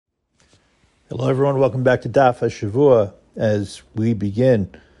Hello, everyone. Welcome back to Daf HaShavua as we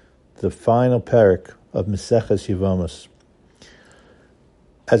begin the final parak of Maseches Yevamos.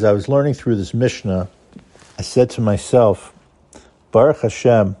 As I was learning through this Mishnah, I said to myself, Baruch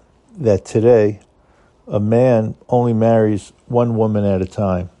Hashem, that today a man only marries one woman at a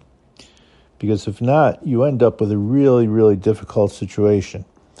time. Because if not, you end up with a really, really difficult situation.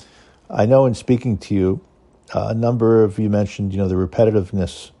 I know in speaking to you, a number of you mentioned, the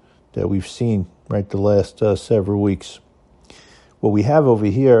repetitiveness that we've seen, right, the last several weeks. What we have over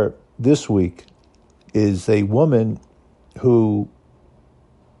here this week is a woman who,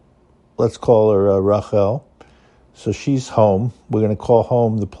 let's call her Rachel. So she's home. We're going to call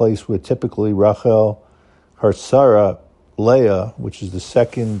home the place where typically Rachel, her Sarah, Leah, which is the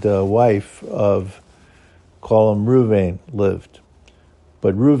second wife of, call him Ruvain, lived.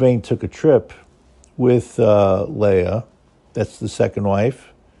 But Ruvain took a trip with Leah, that's the second wife.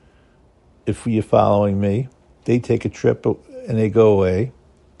 If you're following me, they take a trip and they go away.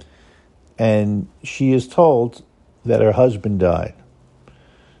 And she is told that her husband died.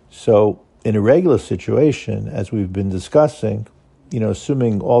 So in a regular situation, as we've been discussing,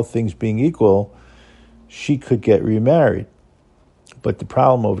 assuming all things being equal, she could get remarried. But the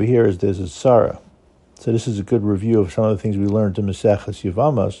problem over here is there's a Sarah. So this is a good review of some of the things we learned in Maseches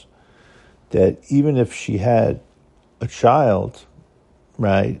Yevamos, that even if she had a child,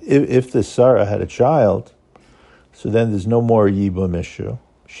 right, if the Sarah had a child, so then there's no more Yibum issue.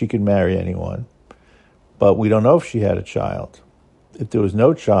 She could marry anyone. But we don't know if she had a child. If there was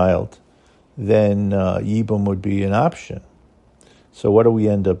no child, then Yibum would be an option. So what do we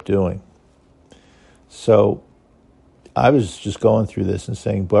end up doing? So I was just going through this and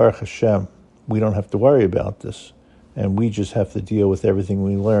saying, Baruch Hashem, we don't have to worry about this. And we just have to deal with everything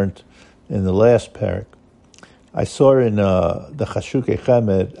we learned in the last parak. I saw in the Chashukei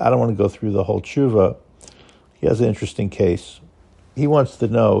Chemed, I don't want to go through the whole tshuva. He has an interesting case. He wants to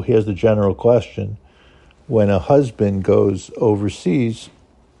know, here's the general question, when a husband goes overseas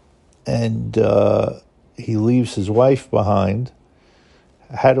and he leaves his wife behind,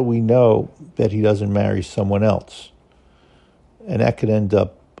 how do we know that he doesn't marry someone else? And that could end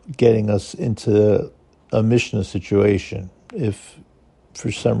up getting us into a Mishnah situation if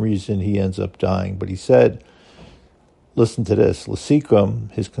for some reason he ends up dying. But he said, listen to this, L'sikum,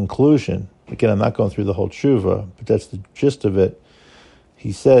 his conclusion, again, I'm not going through the whole tshuva, but that's the gist of it.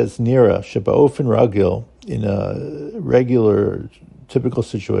 He says, Nira, Sheba'ofen Ragil, in a regular, typical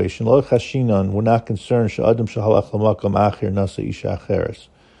situation, Lo Chashinan, we're not concerned, Sha'adam Shahalach L'makam Achir Nasa Isha Acheres.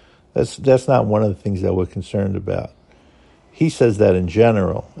 That's not one of the things that we're concerned about. He says that in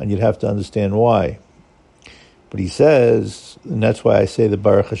general, and you'd have to understand why. But he says, and that's why I say the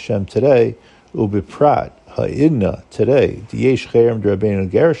Baruch Hashem today, Ubiprat, Ha'idna, today, Diyesh Cherem D'Rabbeinu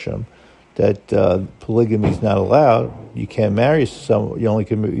Gershom, that polygamy is not allowed. You can't marry you only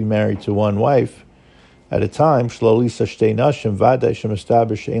can be married to one wife at a time. Shloli Sashtei Nashim, Vaday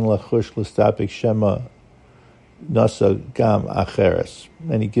Shemastaber She'en Lachush L'Stapik Shema Nasa Gam Acheres.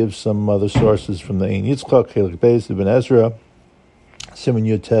 And he gives some other sources from the Ein Yitzchak, Chelik Beis, Ibn Ezra, Simon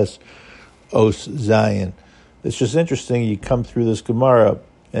Yutes, Os Zion. It's just interesting, you come through this Gemara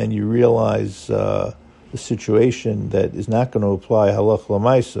and you realize the situation that is not going to apply halach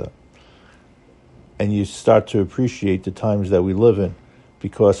l'maisa, and you start to appreciate the times that we live in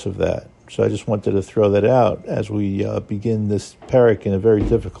because of that. So I just wanted to throw that out as we begin this parak in a very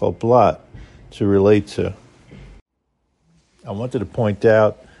difficult blot to relate to. I wanted to point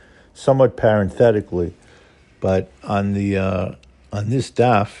out, somewhat parenthetically, but on this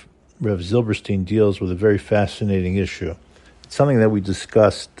daf, Rev Zilberstein deals with a very fascinating issue. It's something that we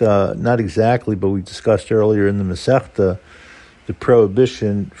discussed, not exactly, but we discussed earlier in the Masechta, the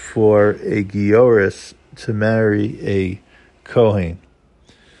prohibition for a Gioris to marry a Kohen.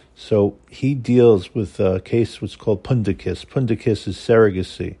 So he deals with a case what's called pundakis. Pundakis is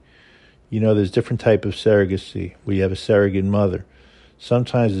surrogacy. There's different type of surrogacy where you have a surrogate mother.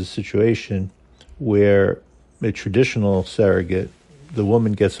 Sometimes it's a situation where a traditional surrogate, the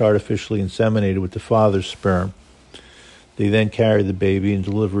woman gets artificially inseminated with the father's sperm. They then carry the baby and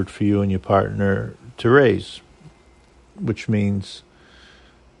deliver it for you and your partner to raise, which means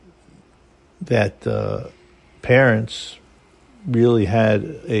that parents really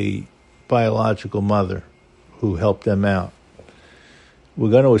had a biological mother who helped them out.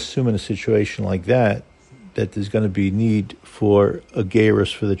 We're going to assume in a situation like that there's going to be need for a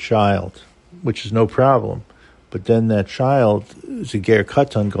gerus for the child, which is no problem. But then that child is a ger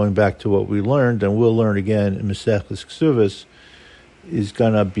katan, going back to what we learned, and we'll learn again in Maseches Ksuvos,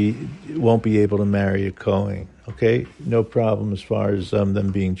 won't be able to marry a Kohen. Okay, no problem as far as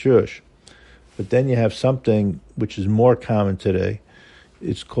them being Jewish. But then you have something which is more common today.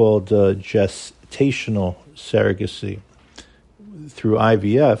 It's called gestational surrogacy. Through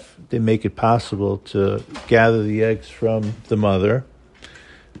IVF, they make it possible to gather the eggs from the mother,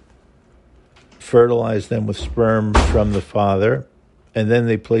 fertilize them with sperm from the father, and then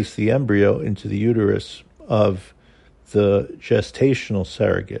they place the embryo into the uterus of the gestational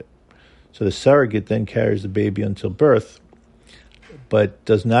surrogate. So the surrogate then carries the baby until birth, but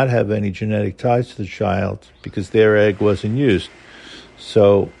does not have any genetic ties to the child because their egg wasn't used.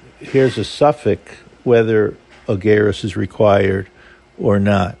 So here's a suffix whether a gerus is required or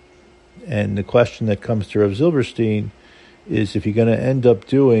not. And the question that comes to Rav Zilberstein is if you're going to end up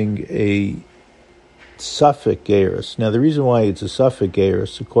doing a suffix gerus. Now, the reason why it's a suffix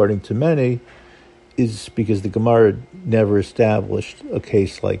gerus, according to many, is because the Gemara never established a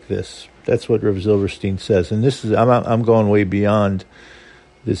case like this. That's what Rav Zilberstein says. And this is, I'm going way beyond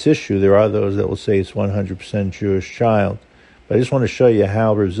this issue. There are those that will say it's 100% Jewish child. But I just want to show you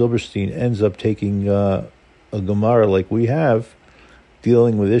how Rav Zilberstein ends up taking a Gemara like we have,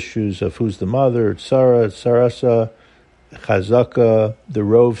 dealing with issues of who's the mother, Tzara, Tzarasa, Chazaka, the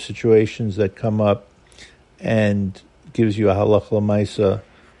Rove situations that come up, and gives you a halach l'maisa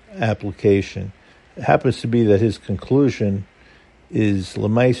application. It happens to be that his conclusion is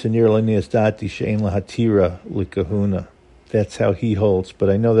l'maisa nir l'nias dati she'en lahatira l'kahuna. That's how he holds, but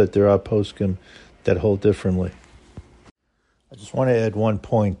I know that there are poskim that hold differently. I just want to add one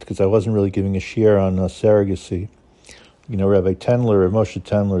point, because I wasn't really giving a share on surrogacy. You know, Rabbi Tendler, Moshe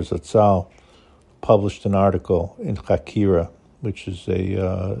Tendler Zatzal, published an article in Chakira, which is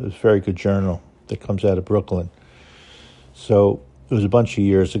a very good journal that comes out of Brooklyn. So it was a bunch of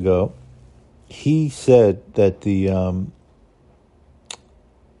years ago. He said that the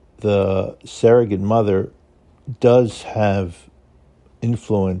surrogate mother does have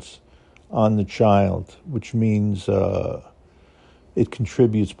influence on the child, which means it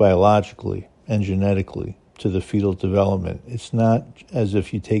contributes biologically and genetically to the fetal development. It's not as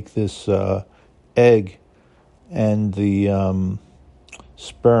if you take this egg and the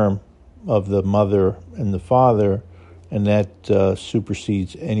sperm of the mother and the father, and that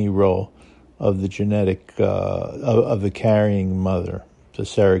supersedes any role of the genetic, of the carrying mother, the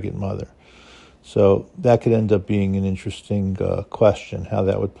surrogate mother. So that could end up being an interesting question, how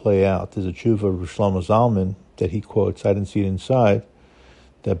that would play out. There's a tshuva of Shlomo Zalman that he quotes, I didn't see it inside,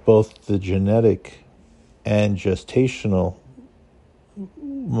 that both the genetic and gestational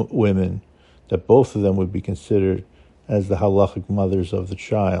women, that both of them would be considered as the halachic mothers of the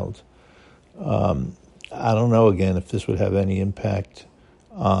child. I don't know, again, if this would have any impact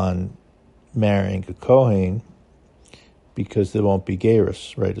on marrying a Kohen, because there won't be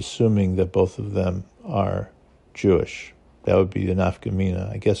gerus, right? Assuming that both of them are Jewish. That would be the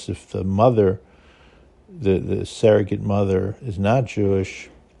nafkamina. I guess if the mother, the surrogate mother, is not Jewish,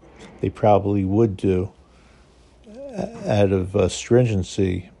 they probably would do, out of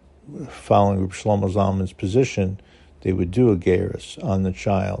stringency, following Reb Shlomo Zalman's position, they would do a gerus on the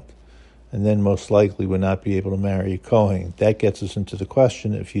child, and then most likely would not be able to marry a Kohen. That gets us into the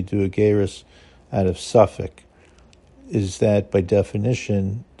question, if you do a gerus out of suffix, is that by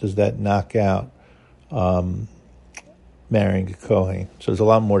definition, does that knock out marrying a Kohen? So there's a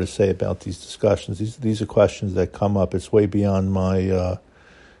lot more to say about these discussions. These are questions that come up. It's way beyond my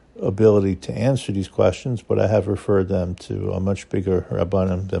ability to answer these questions, but I have referred them to a much bigger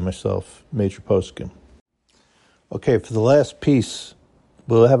Rabbanim than myself, Major Poskim. Okay, for the last piece,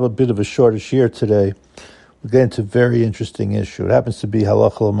 we'll have a bit of a shortish year today. We'll get into a very interesting issue. It happens to be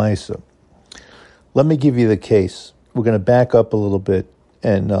halacha l'maisa. Let me give you the case. We're going to back up a little bit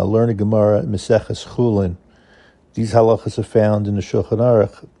and learn a Gemara in Maseches Chulin. These halachas are found in the Shulchan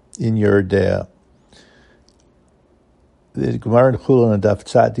Aruch in Yer Deah. The Gemara in Chulin and Daf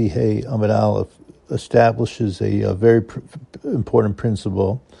Tzadi Hey Amud Aleph establishes a very important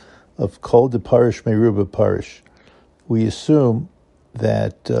principle of Kol de Parish Meruba Parish. We assume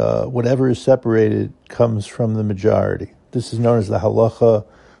that whatever is separated comes from the majority. This is known as the halacha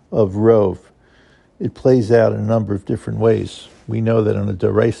of Rove. It plays out in a number of different ways. We know that on a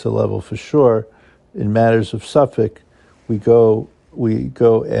Deraisa level for sure, in matters of suffix, we go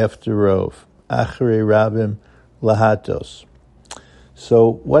after Rove. Achrei Rabim Lahatos.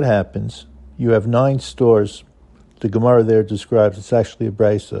 So what happens? You have 9 stores. The Gemara there describes, it's actually a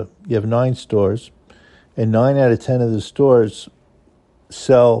Braisa. You have 9 stores, and 9 out of 10 of the stores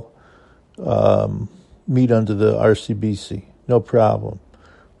sell meat under the RCBC. No problem.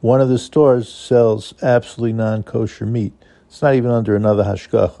 One of the stores sells absolutely non-kosher meat. It's not even under another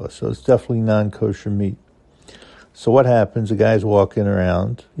hashgacha, so it's definitely non-kosher meat. So what happens? The guy's walking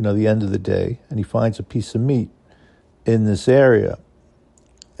around, the end of the day, and he finds a piece of meat in this area,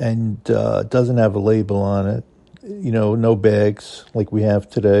 and doesn't have a label on it. No bags like we have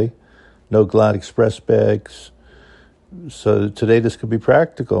today, no Glad Express bags. So today this could be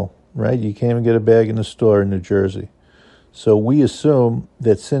practical, right? You can't even get a bag in the store in New Jersey. So we assume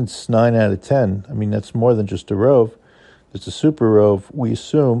that since 9 out of 10, that's more than just a rove, it's a super rove, we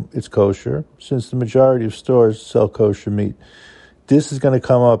assume it's kosher, since the majority of stores sell kosher meat. This is going to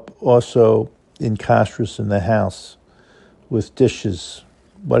come up also in kashrus in the house with dishes.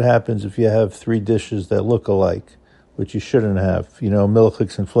 What happens if you have 3 dishes that look alike, which you shouldn't have,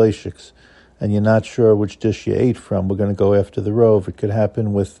 milchiks and fleishiks, and you're not sure which dish you ate from? We're going to go after the rove. It could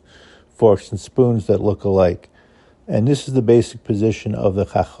happen with forks and spoons that look alike. And this is the basic position of the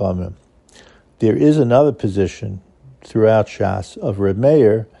Chachamim. There is another position throughout Shas of Reb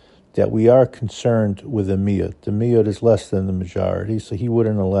Meir that we are concerned with the miyut. The miyut is less than the majority, so he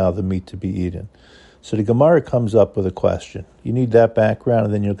wouldn't allow the meat to be eaten. So the Gemara comes up with a question. You need that background,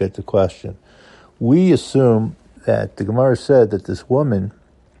 and then you'll get the question. We assume that the Gemara said that this woman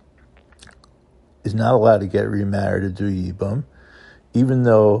is not allowed to get remarried or do yibum, even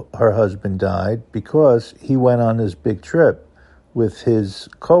though her husband died, because he went on this big trip with his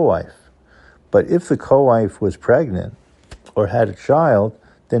co-wife. But if the co-wife was pregnant or had a child,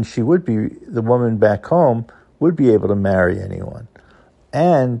 then the woman back home would be able to marry anyone.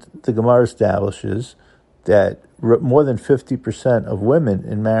 And the Gemara establishes that more than 50% of women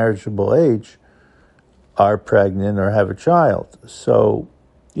in marriageable age are pregnant or have a child. So,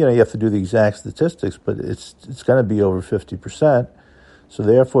 you have to do the exact statistics, but it's going to be over 50%. So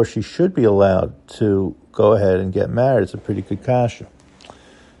therefore, she should be allowed to go ahead and get married. It's a pretty good kasha.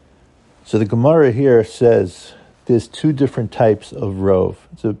 So the Gemara here says there's 2 different types of rove.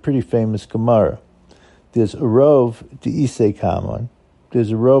 It's a pretty famous Gemara. There's a rove de'isei kaman.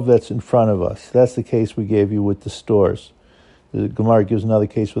 There's a rove that's in front of us. That's the case we gave you with the stores. The Gemara gives another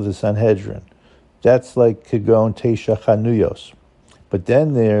case with the Sanhedrin. That's like Kegon Teisha Chanuyos. But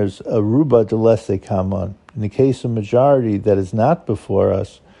then there's a ruba delese kaman. In the case of majority that is not before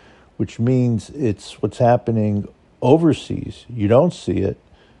us, which means it's what's happening overseas. You don't see it,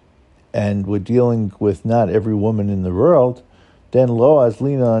 and we're dealing with not every woman in the world, then lo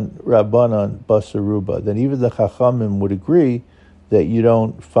azlinan rabbanan basaruba. Then even the Chachamim would agree that you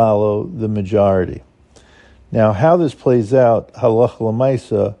don't follow the majority. Now, how this plays out, halacha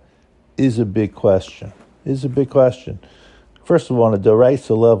l'maisa, is a big question. First of all, on a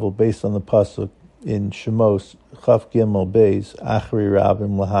doraisa level, based on the pasuk in Shemos, Chaf Gimel Beis, Achri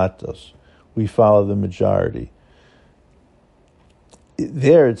Rabim Lahatos, we follow the majority.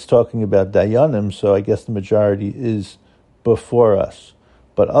 There it's talking about Dayanim, so I guess the majority is before us.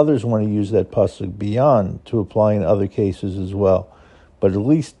 But others want to use that pasuk beyond to apply in other cases as well. But at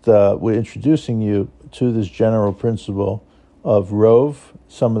least we're introducing you to this general principle of rove,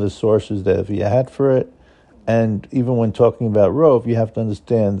 some of the sources that you had for it. And even when talking about rove, you have to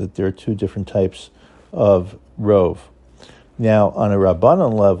understand that there are 2 different types of rove. Now, on a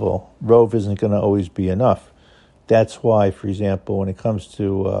Rabbanan level, rove isn't going to always be enough. That's why, for example, when it comes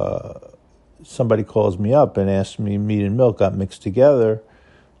to somebody calls me up and asks me meat and milk got mixed together,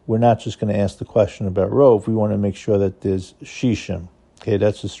 we're not just going to ask the question about rove. We want to make sure that there's shishim. Okay,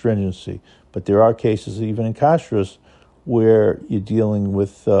 that's the stringency. But there are cases, even in kashrus, where you're dealing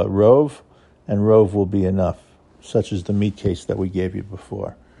with rove, and rove will be enough, such as the meat case that we gave you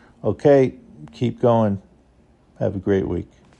before. Okay, keep going. Have a great week.